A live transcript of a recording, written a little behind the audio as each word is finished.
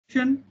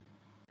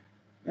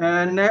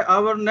And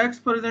our next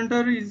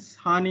presenter is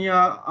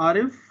Hania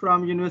Arif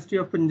from University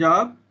of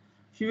Punjab.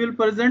 She will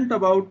present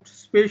about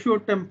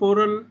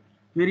spatio-temporal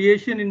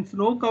variation in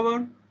snow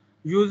cover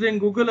using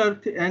Google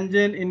Earth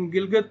Engine in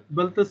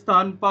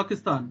Gilgit-Baltistan,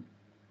 Pakistan.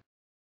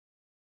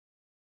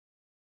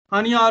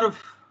 Hania Arif,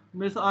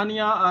 Miss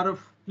Hania Arif,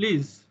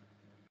 please.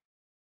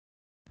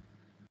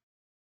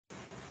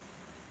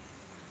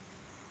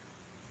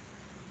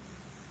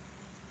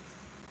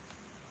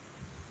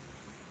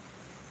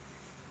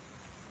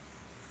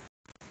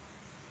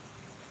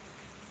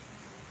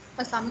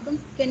 Assalamualaikum.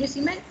 Can you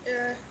see my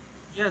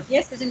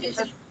yes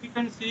presentation? Yes, we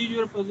can see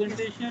your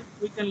presentation.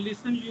 We can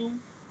listen you.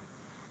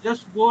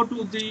 Just go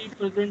to the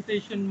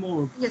presentation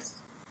mode.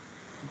 Yes.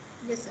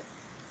 Yes, sir.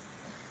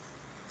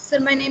 Sir,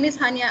 my name is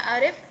Hania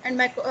Arif, and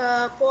my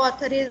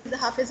co-author is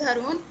Hafiz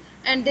Haroon,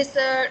 and this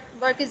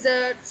work is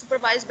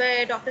supervised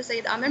by Dr.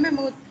 Saeed Amir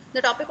Mahmood.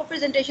 The topic of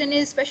presentation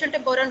is special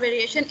temporal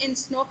variation in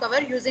snow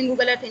cover using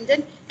Google Earth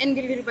Engine in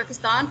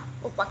Gilgit-Baltistan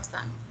of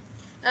Pakistan.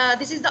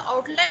 This is the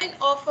outline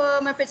of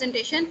my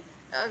presentation.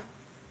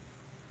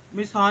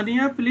 Miss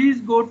Hania,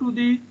 please go to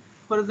the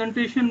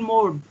presentation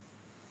mode.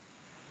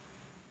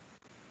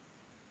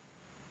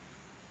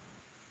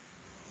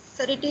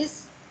 Sir, it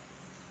is.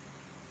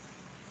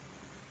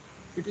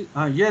 It is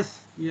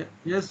yes,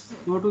 yes.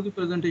 Go to the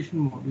presentation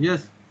mode.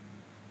 Yes.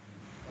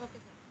 Okay,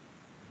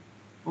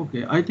 sir.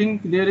 Okay, I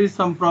think there is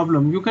some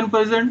problem. You can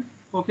present.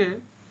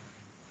 Okay.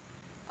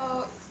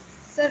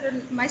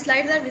 Sir, my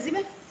slides are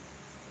visible?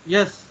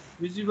 Yes,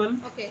 visible.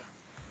 Okay.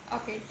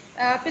 Okay.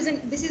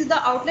 This is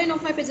the outline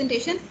of my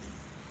presentation.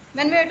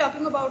 When we are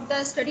talking about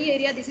the study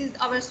area, this is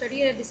our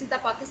study area, this is the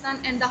Pakistan,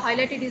 and the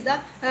highlighted is the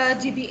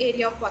GB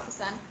area of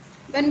Pakistan.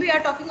 When we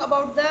are talking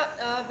about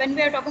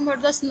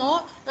the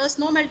snow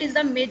melt is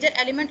the major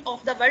element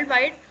of the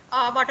worldwide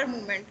water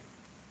movement.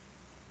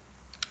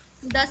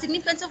 The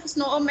significance of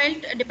snow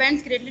melt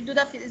depends greatly to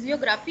the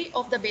physiography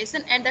of the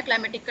basin and the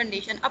climatic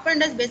condition. Upper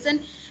Indus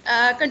Basin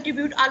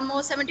contribute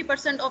almost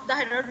 70% of the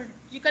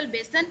hydrological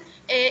basin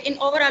in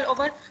overall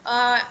over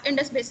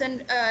Indus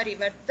Basin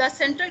river. The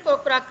central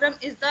Karakoram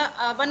is the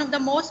one of the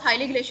most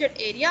highly glaciated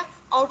area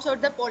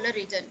outside the polar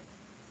region.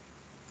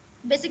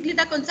 Basically,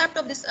 the concept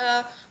of this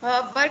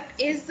work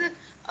is the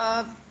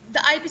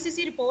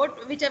IPCC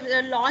report, which have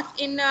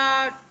launched in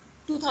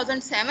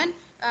 2007.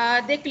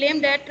 They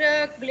claim that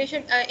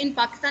glacier in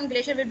Pakistan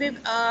glacier will be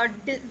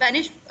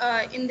vanished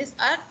in this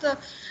earth.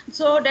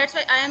 So that's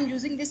why I am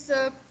using this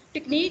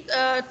technique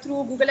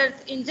through Google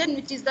Earth Engine,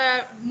 which is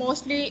the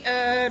mostly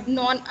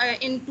known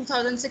in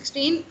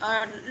 2016,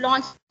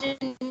 launched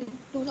in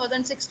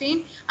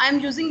 2016. I am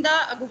using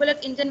the Google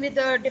Earth Engine with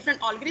different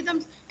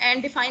algorithms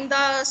and define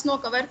the snow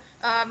cover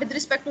with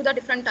respect to the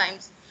different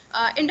times.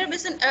 Our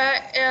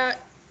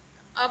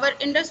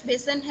Indus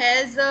Basin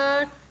has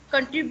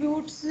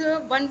contributes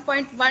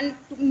 1.1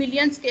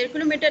 million square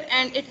kilometer,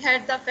 and it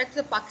has the effects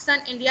of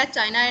Pakistan, India,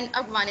 China, and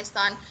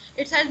Afghanistan.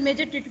 It has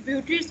major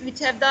tributaries which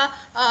have the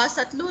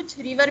Satluj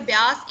River,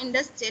 Beas,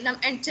 Indus, Jhelum,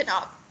 and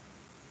Chenab.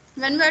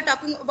 When we are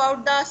talking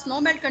about the snow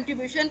melt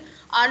contribution,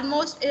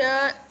 almost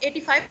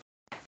 85%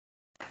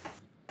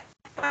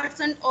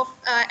 of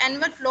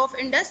annual flow of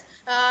Indus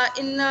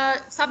in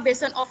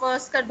sub-basin of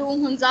Skardu,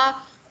 Hunza,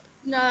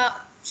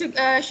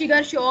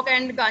 Shigar, Shok,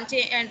 and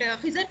Ganche, and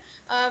Khizar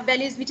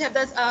valleys, which have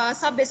the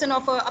sub-basin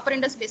of Upper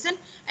Indus Basin.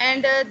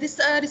 And this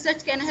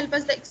research can help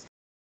us the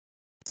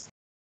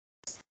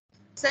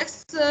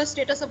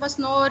status of a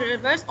snow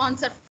rivers on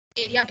surface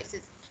area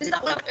basis. This is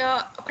the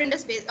Upper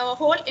Indus Basin,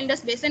 whole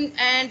Indus Basin,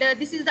 and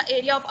this is the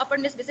area of Upper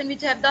Indus Basin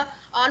which have the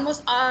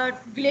almost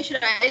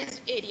glaciarized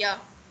area.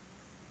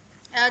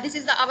 This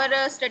is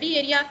our study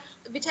area,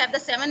 which have the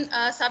 7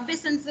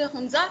 sub-basins: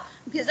 Hunza,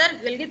 Khizar,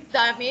 Gilgit,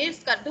 Damer,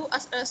 Skardu,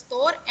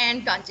 Astor,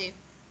 and Gange.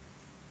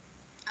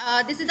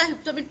 This is the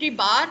hypsometry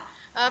bar.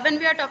 When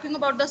we are talking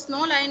about the snow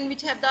line,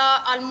 which have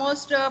the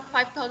almost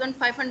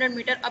 5,500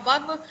 meter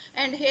above,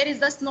 and here is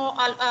the snow.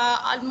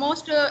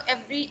 Almost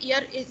every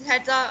year it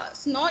has a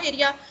snow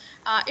area.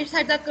 It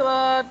has the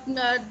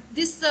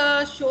this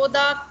show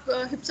the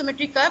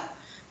hypsometry curve.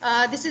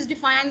 This is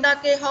defined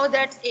the how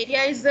that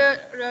area is.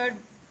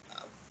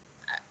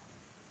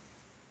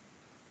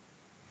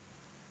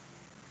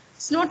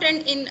 Snow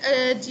trend in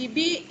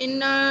GB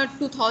in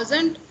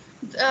 2000,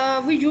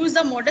 we use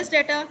the modest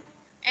data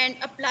and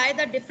apply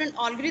the different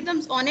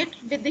algorithms on it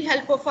with the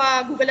help of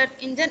Google Earth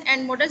Engine,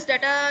 and modest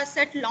data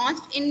set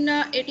launched in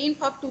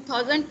 18th of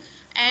 2000,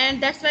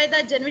 and that's why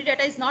the January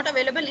data is not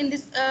available in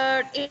this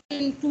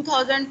in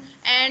 2000,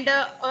 and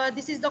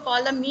this is the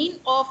called the mean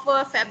of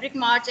fabric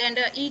March and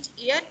each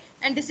year,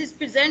 and this is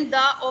present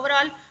the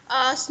overall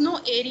snow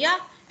area,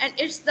 and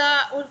it's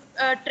the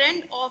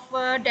trend of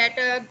that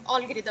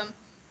algorithm,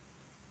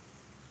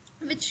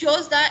 which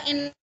shows that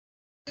in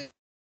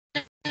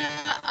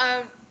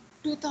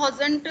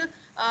 2000,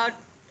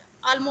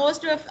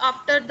 almost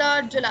after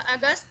the July,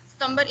 August,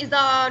 September is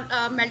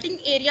the melting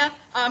area,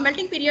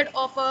 melting period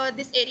of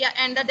this area,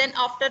 and then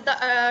after the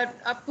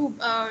up to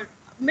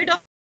mid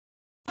of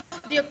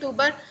the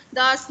October,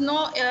 the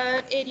snow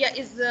area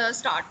is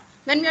start.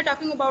 When we are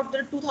talking about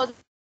the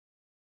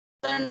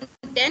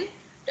 2010,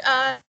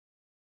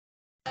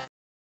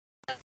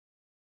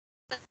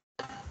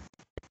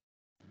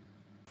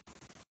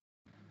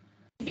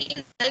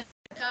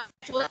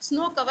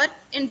 snow cover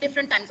in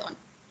different time zone,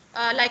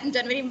 like in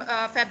January,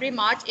 February,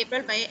 March,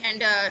 April, May,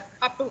 and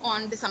up to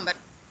on December.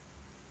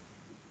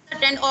 The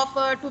trend of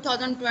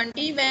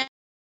 2020, when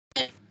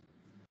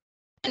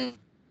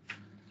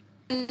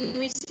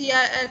we see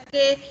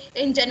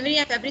in January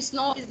and February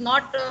snow is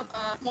not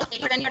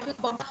when you're talking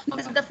about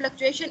the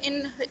fluctuation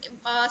in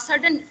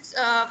sudden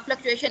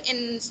fluctuation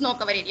in snow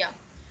cover area,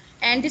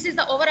 and this is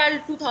the overall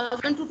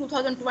 2000 to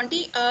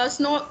 2020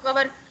 snow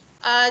cover,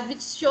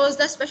 which shows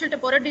the special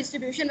temporal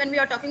distribution. When we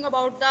are talking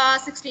about the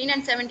 16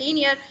 and 17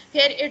 year,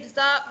 here it's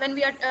the when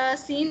we are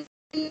seeing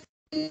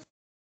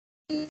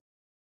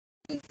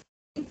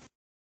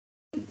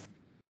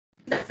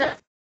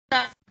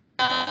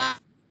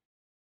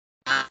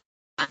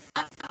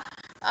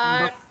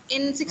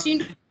in 16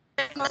 to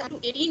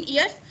 18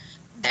 years,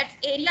 that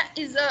area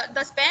is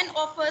the span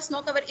of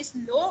snow cover is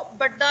low,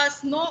 but the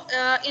snow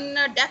in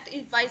depth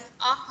is wise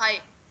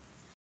high.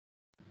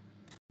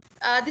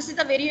 This is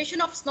the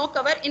variation of snow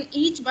cover in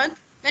each month.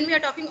 When we are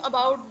talking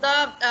about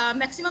the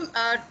maximum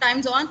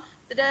time zone,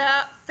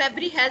 the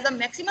February has a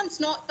maximum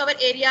snow cover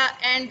area,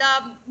 and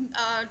the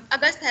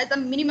August has the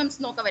minimum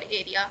snow cover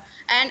area,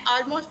 and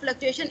almost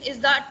fluctuation is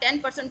the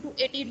 10% to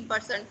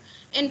 18%.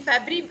 In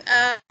February,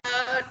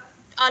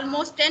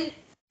 almost 10%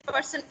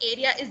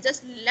 area is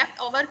just left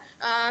over,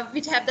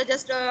 which have the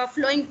just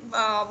flowing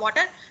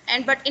water,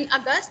 and but in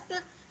August,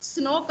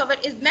 snow cover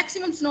is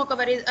maximum snow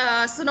cover is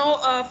snow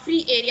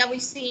free area we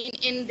see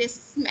in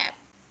this map.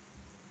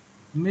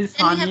 Miss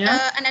Then we have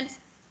Hania, analysis.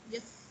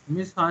 Yes.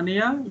 Miss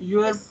Hania,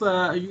 your Yes.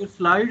 your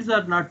slides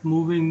are not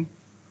moving,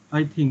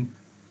 I think.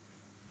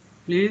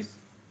 Please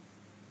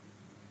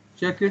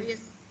check it.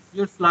 Yes.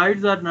 Your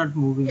slides are not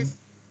moving. Yes.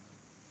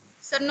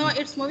 Sir, no,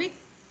 it's moving.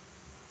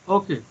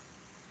 Okay.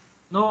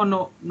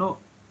 No.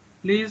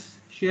 Please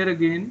share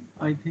again,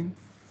 I think.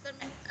 Sir,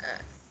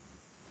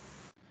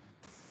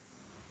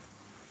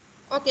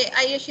 okay,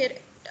 I share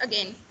it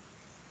again.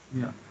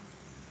 Yeah.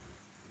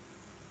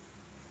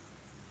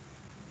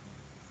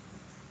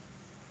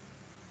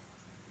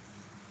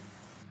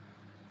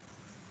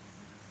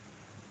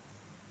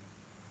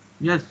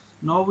 Yes,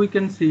 now we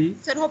can see.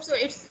 Sir, hope so.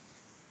 It's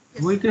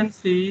yes. We can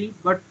see,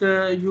 but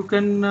you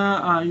can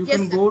Yes,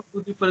 sir. go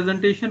to the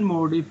presentation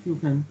mode if you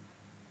can.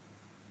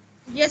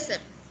 Yes, sir.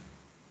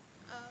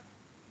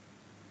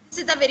 This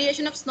is the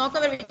variation of snow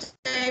cover, which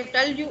I have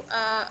told you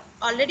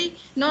already.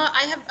 No,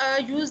 I have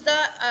used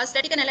the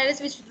static analysis,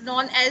 which is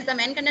known as the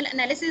Mann-Kendall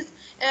analysis.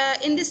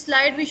 In this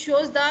slide, we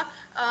shows the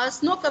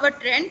snow cover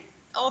trend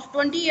of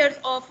 20 years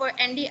of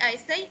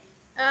NDISI.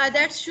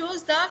 That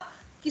shows the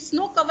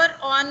snow cover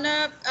on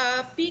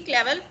peak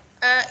level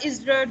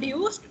is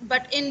reduced,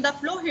 but in the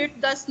flow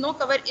hit, the snow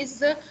cover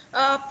is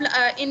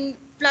in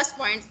plus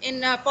points,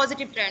 in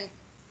positive trend.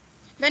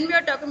 When we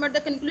are talking about the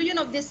conclusion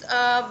of this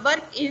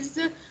work is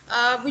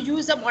we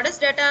use the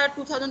modest data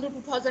 2000 to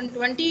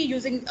 2020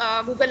 using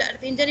Google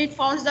Earth Engine. It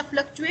found the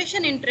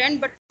fluctuation in trend,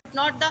 but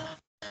not the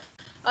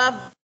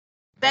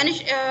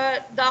vanish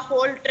the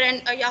whole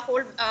trend,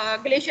 whole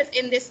glaciers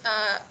in this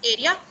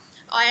area.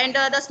 And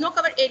the snow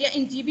cover area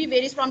in GB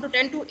varies from to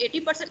 10 to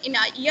 80% in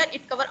a year.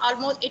 It covers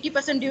almost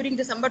 80% during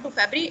December to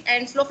February,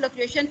 and slow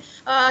fluctuation.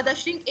 The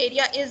shrink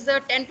area is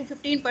 10 to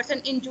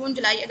 15% in June,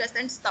 July, August,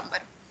 and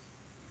September.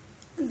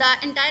 The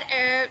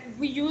entire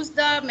we use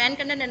the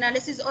Mann-Kendall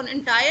analysis on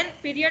entire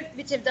period,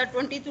 which is the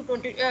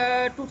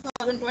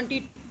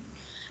 2020,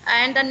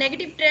 and the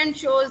negative trend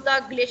shows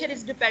the glacier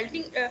is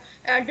depleting,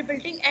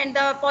 and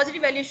the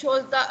positive value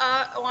shows the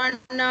on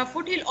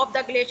foothill of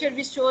the glacier,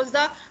 which shows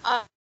the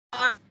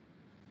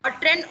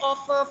trend of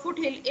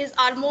foothill is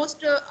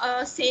almost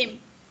same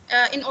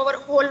in our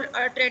whole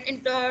trend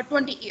in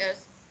 20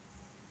 years.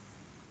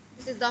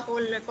 This is the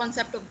whole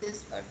concept of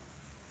this work.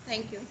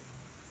 Thank you.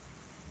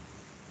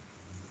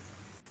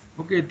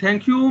 Okay,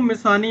 thank you,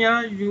 Ms.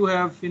 Hania. You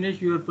have finished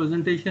your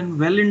presentation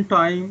well in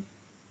time,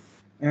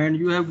 and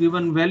you have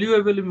given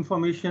valuable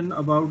information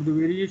about the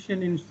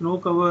variation in snow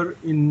cover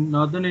in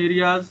northern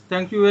areas.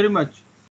 Thank you very much.